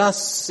doesn't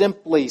just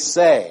simply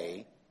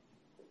say,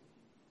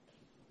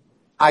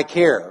 I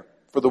care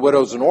for the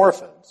widows and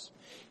orphans.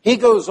 He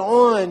goes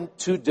on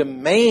to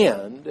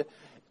demand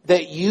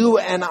that you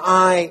and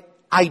I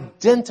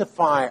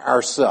identify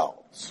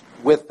ourselves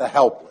with the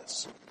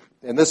helpless.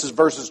 And this is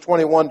verses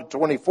 21 to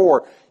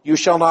 24. You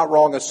shall not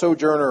wrong a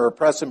sojourner or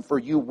oppress him, for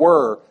you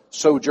were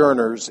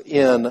sojourners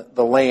in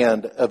the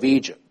land of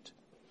Egypt.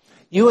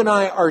 You and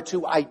I are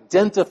to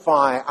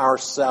identify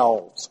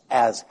ourselves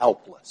as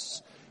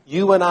helpless.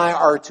 You and I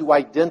are to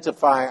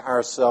identify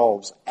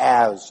ourselves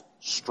as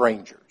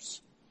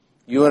strangers.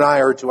 You and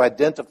I are to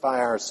identify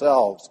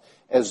ourselves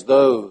as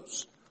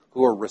those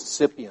who are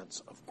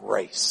recipients of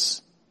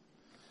grace.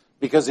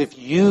 Because if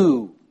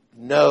you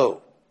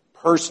know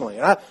personally,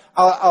 and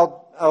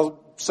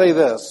I'll say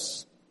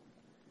this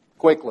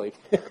quickly,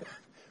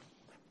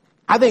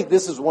 I think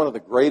this is one of the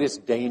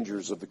greatest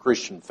dangers of the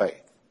Christian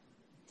faith.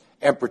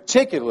 And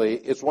particularly,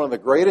 it's one of the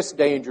greatest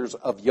dangers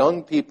of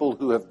young people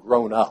who have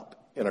grown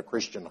up in a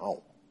Christian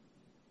home.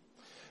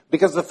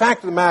 Because the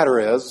fact of the matter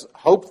is,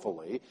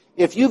 hopefully,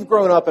 if you've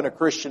grown up in a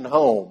Christian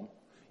home,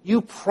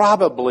 you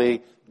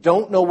probably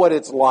don't know what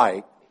it's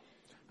like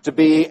to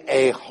be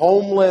a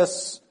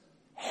homeless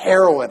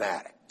heroin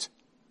addict.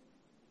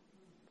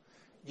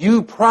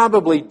 You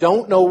probably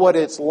don't know what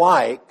it's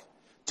like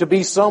to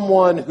be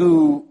someone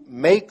who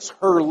makes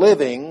her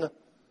living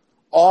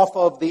off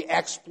of the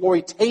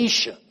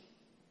exploitation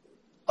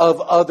of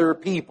other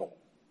people.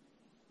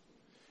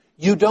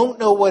 You don't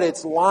know what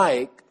it's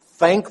like,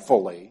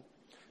 thankfully,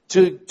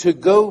 to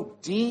go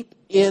deep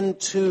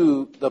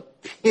into the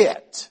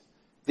pit,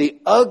 the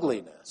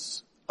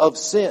ugliness of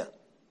sin.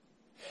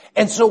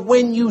 And so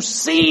when you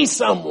see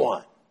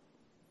someone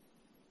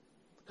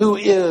who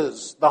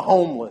is the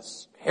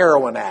homeless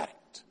heroin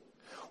addict,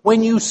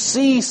 when you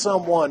see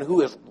someone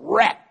who has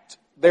wrecked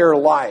their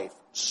life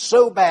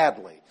so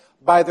badly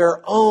by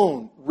their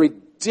own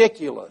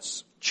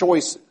ridiculous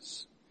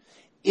choices,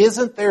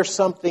 isn't there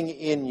something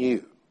in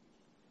you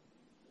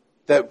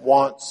that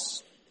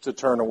wants to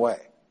turn away?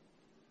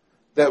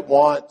 That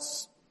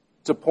wants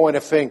to point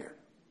a finger?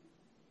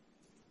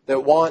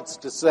 That wants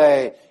to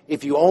say,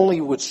 if you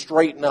only would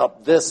straighten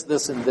up this,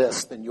 this, and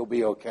this, then you'll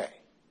be okay.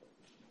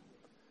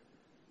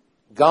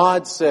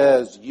 God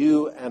says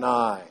you and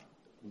I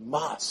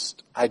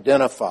must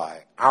identify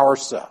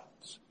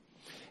ourselves.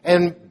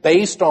 And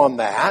based on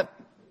that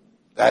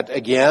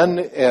again,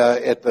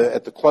 at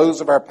the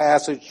close of our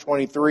passage,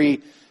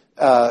 23,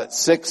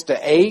 6 to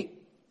 8,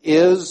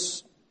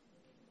 is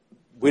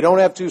we don't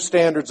have two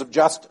standards of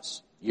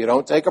justice. You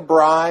don't take a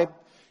bribe.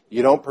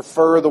 You don't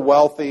prefer the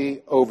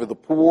wealthy over the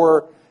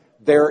poor.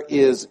 There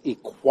is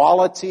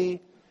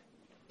equality.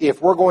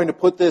 If we're going to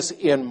put this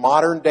in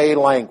modern day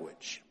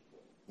language,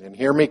 and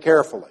hear me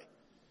carefully,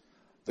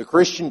 the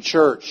Christian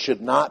church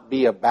should not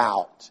be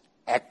about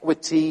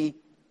equity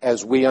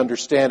as we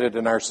understand it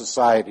in our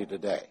society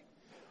today.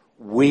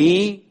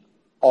 We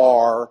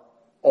are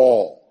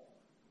all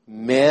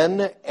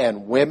men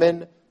and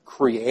women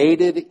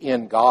created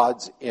in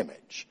God's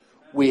image.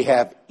 We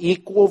have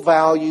equal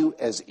value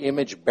as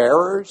image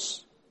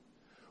bearers.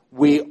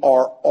 We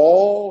are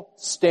all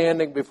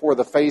standing before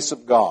the face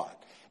of God.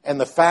 And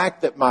the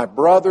fact that my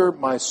brother,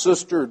 my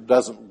sister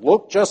doesn't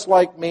look just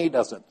like me,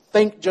 doesn't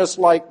think just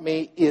like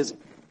me, is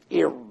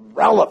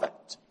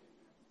irrelevant.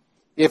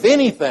 If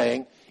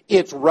anything,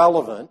 it's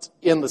relevant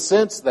in the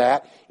sense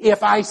that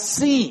if I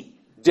see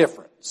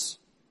difference,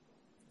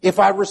 if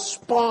I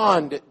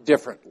respond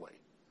differently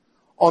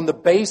on the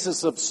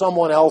basis of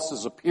someone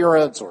else's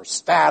appearance or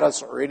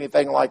status or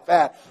anything like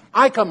that,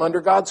 I come under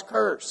God's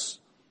curse.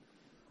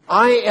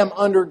 I am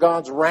under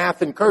God's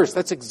wrath and curse.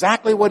 That's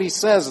exactly what he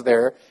says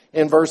there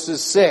in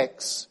verses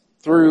 6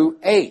 through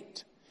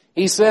 8.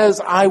 He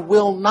says, I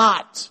will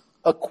not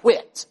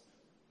acquit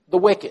the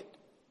wicked.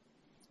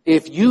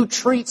 If you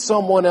treat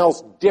someone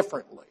else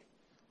differently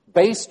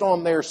based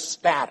on their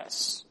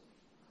status,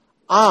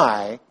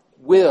 I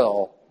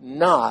will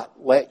not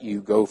let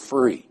you go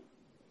free.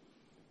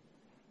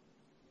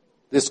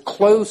 This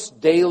close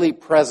daily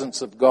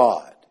presence of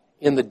God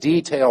in the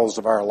details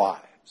of our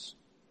lives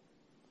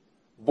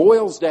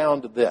boils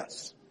down to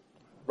this.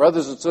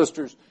 Brothers and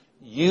sisters,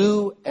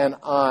 you and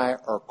I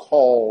are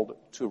called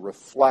to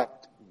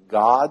reflect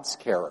God's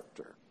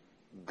character,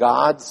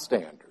 God's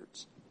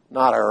standards,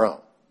 not our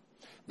own.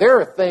 There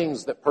are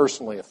things that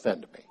personally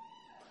offend me.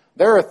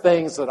 There are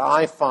things that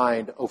I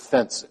find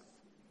offensive.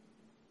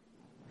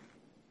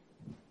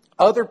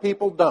 Other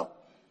people don't.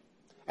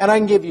 And I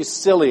can give you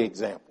silly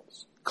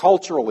examples,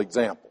 cultural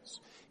examples.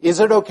 Is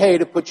it okay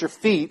to put your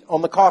feet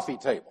on the coffee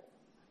table?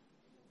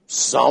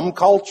 Some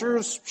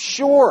cultures,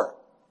 sure.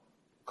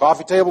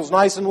 Coffee table's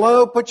nice and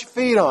low, put your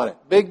feet on it.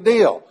 Big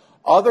deal.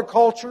 Other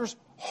cultures,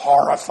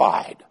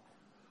 horrified.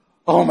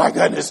 Oh my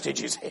goodness, did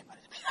you see it?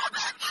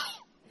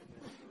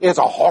 It's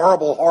a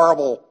horrible,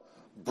 horrible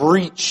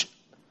breach.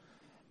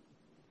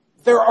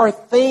 There are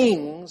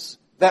things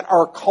that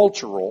are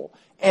cultural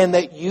and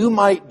that you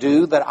might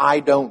do that I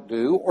don't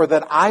do, or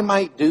that I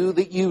might do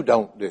that you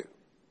don't do.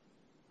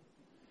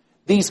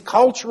 These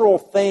cultural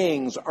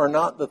things are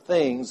not the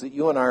things that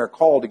you and I are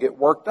called to get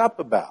worked up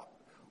about.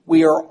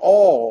 We are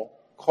all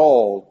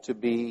called to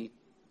be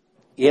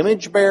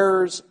image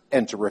bearers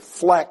and to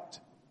reflect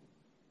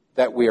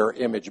that we are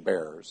image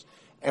bearers.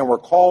 And we're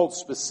called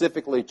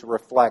specifically to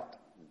reflect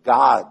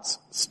God's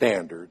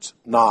standards,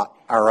 not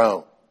our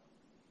own.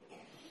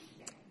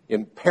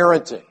 In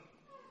parenting,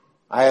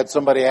 I had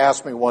somebody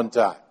ask me one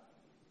time,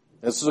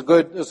 this is a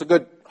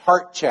good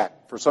heart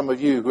check for some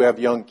of you who have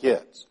young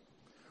kids.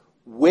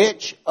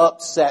 Which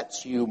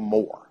upsets you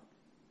more?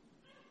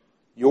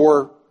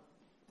 Your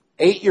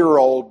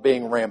 8-year-old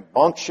being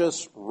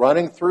rambunctious,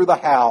 running through the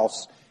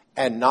house,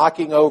 and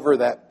knocking over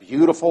that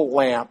beautiful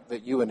lamp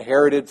that you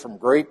inherited from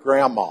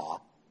great-grandma,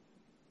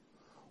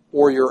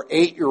 or your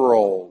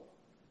 8-year-old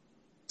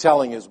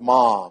telling his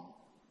mom,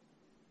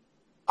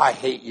 I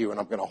hate you and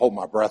I'm going to hold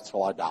my breath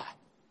till I die?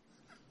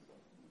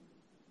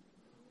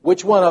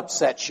 Which one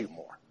upsets you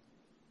more?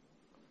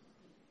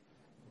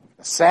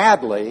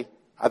 Sadly,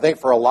 I think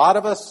for a lot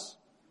of us,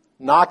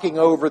 knocking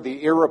over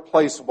the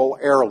irreplaceable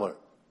heirloom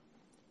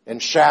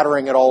and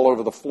shattering it all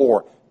over the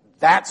floor,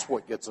 that's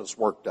what gets us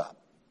worked up.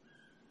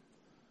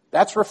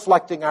 That's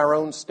reflecting our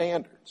own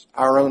standards,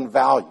 our own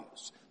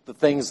values, the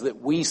things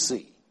that we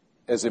see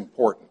as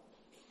important.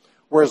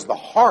 Whereas the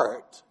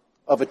heart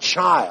of a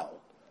child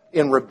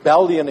in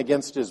rebellion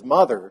against his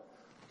mother,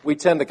 we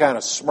tend to kind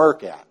of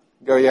smirk at.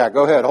 Go, yeah,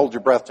 go ahead, hold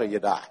your breath till you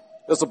die.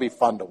 This will be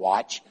fun to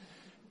watch.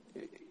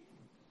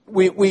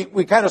 We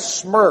kind of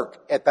smirk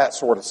at that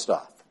sort of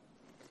stuff.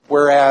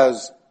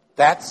 Whereas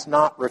that's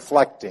not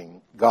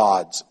reflecting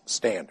God's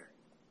standard.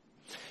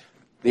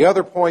 The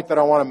other point that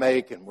I want to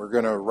make, and we're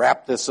going to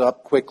wrap this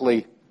up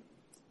quickly,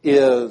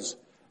 is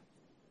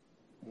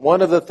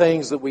one of the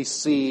things that we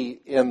see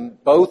in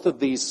both of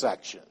these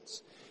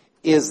sections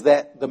is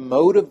that the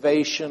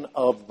motivation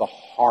of the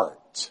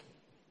heart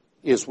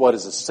is what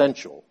is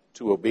essential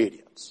to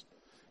obedience.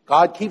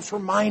 God keeps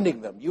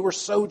reminding them, you are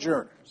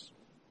sojourners.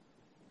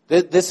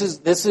 This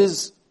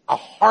is a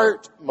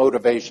heart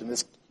motivation.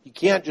 You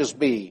can't just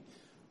be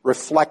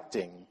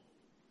reflecting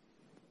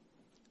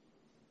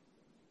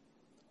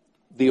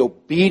the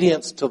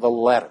obedience to the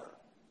letter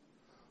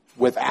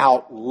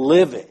without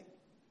living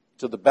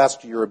to the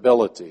best of your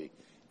ability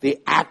the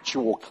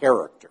actual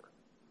character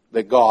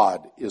that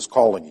God is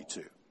calling you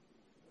to.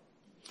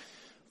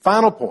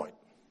 Final point,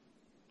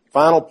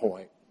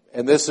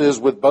 and this is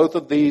with both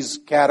of these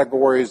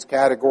categories,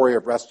 category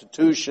of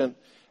restitution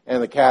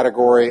and the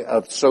category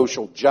of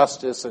social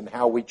justice and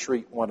how we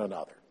treat one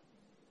another.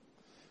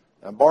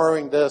 I'm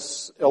borrowing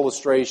this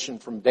illustration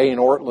from Dane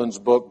Ortland's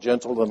book,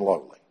 Gentle and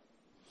Lowly.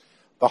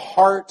 The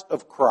heart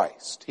of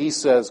Christ. He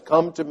says,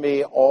 come to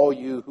me, all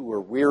you who are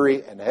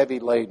weary and heavy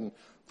laden,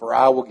 for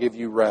I will give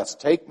you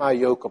rest. Take my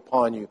yoke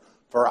upon you,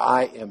 for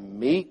I am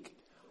meek,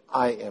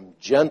 I am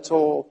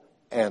gentle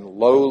and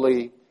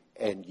lowly,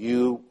 and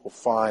you will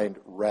find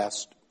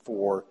rest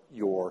for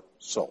your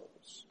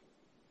souls.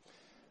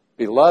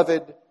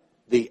 Beloved,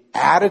 the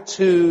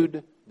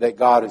attitude that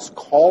God is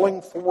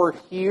calling for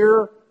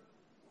here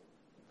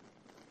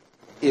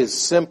is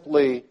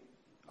simply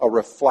a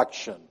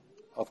reflection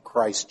of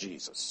Christ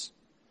Jesus.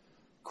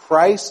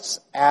 Christ's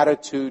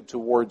attitude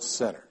towards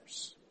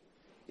sinners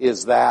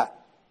is that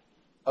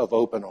of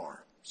open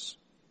arms.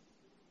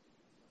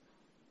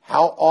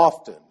 How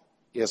often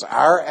is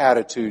our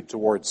attitude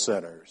towards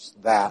sinners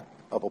that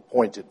of a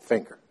pointed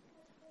finger?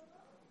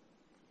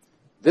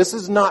 This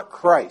is not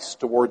Christ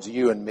towards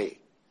you and me.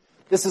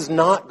 This is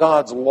not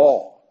God's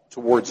law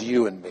towards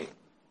you and me.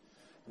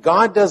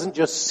 God doesn't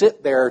just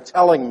sit there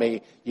telling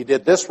me, you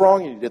did this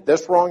wrong, you did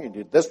this wrong, you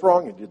did this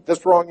wrong, you did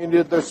this wrong, you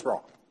did this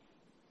wrong.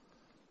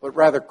 But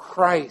rather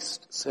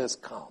Christ says,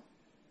 come.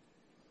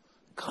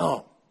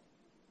 come,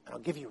 and I'll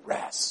give you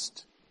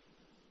rest.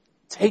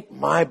 Take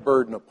my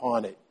burden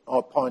upon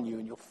you,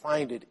 and you'll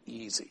find it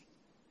easy.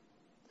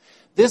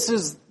 This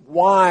is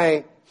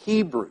why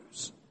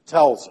Hebrews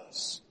tells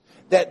us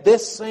that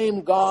this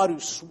same God who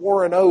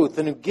swore an oath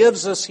and who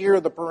gives us here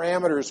the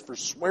parameters for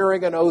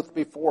swearing an oath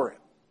before him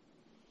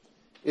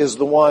is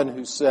the one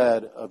who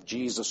said of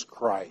Jesus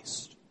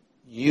Christ,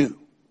 you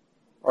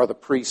are the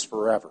priest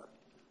forever,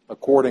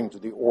 according to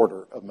the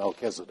order of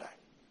Melchizedek.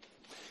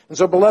 And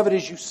so, beloved,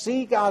 as you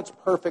see God's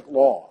perfect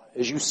law,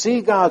 as you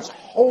see God's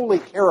holy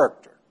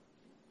character,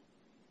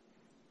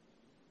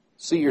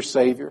 see your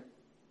Savior.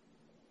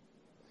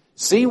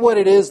 See what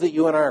it is that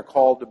you and I are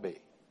called to be.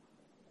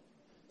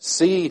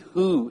 See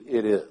who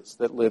it is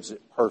that lives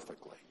it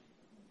perfectly.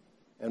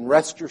 And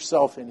rest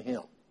yourself in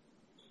Him.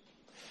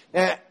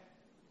 Now,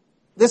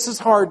 this is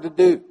hard to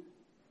do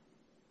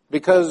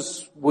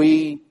because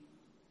we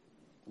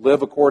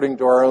live according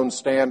to our own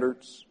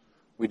standards.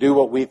 We do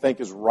what we think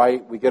is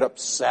right. We get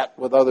upset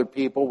with other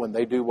people when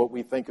they do what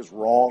we think is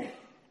wrong.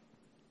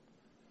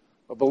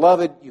 But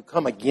beloved, you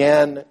come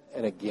again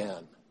and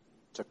again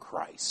to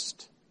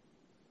Christ.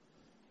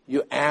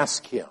 You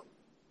ask Him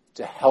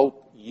to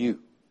help you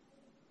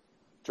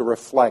to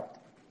reflect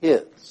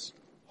His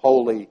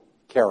holy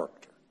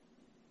character.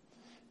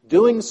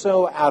 Doing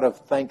so out of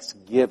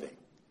thanksgiving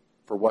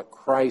for what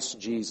Christ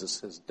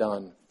Jesus has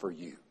done for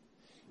you.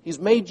 He's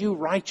made you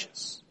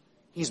righteous.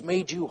 He's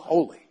made you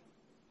holy.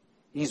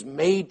 He's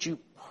made you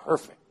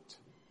perfect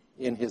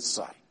in His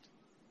sight.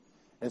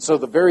 And so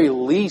the very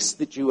least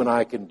that you and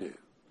I can do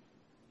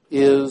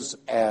is,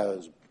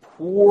 as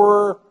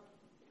poor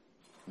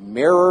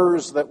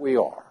mirrors that we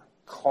are,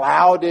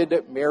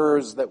 clouded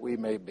mirrors that we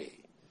may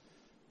be,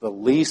 the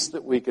least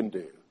that we can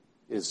do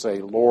is say,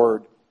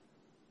 Lord,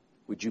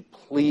 would you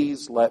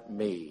please let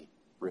me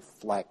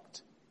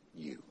reflect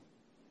you?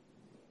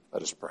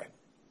 Let us pray.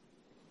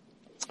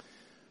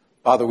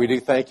 Father, we do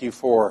thank you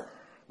for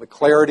the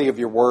clarity of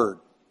your word,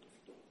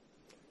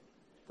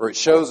 for it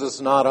shows us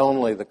not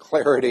only the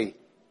clarity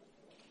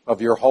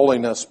of your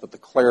holiness, but the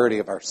clarity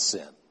of our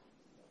sin.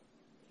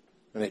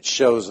 And it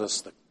shows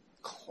us the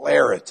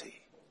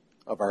clarity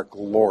of our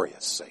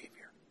glorious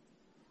Savior.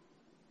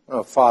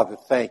 Oh, Father,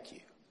 thank you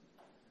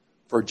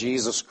for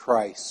Jesus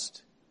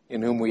Christ,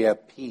 in whom we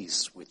have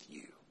peace with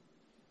you.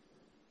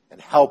 And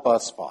help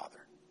us,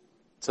 Father,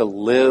 to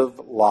live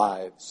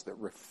lives that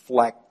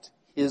reflect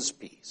His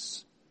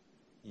peace,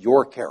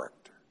 your character.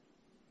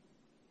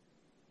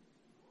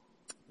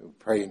 We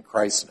pray in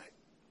Christ's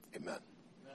name. Amen.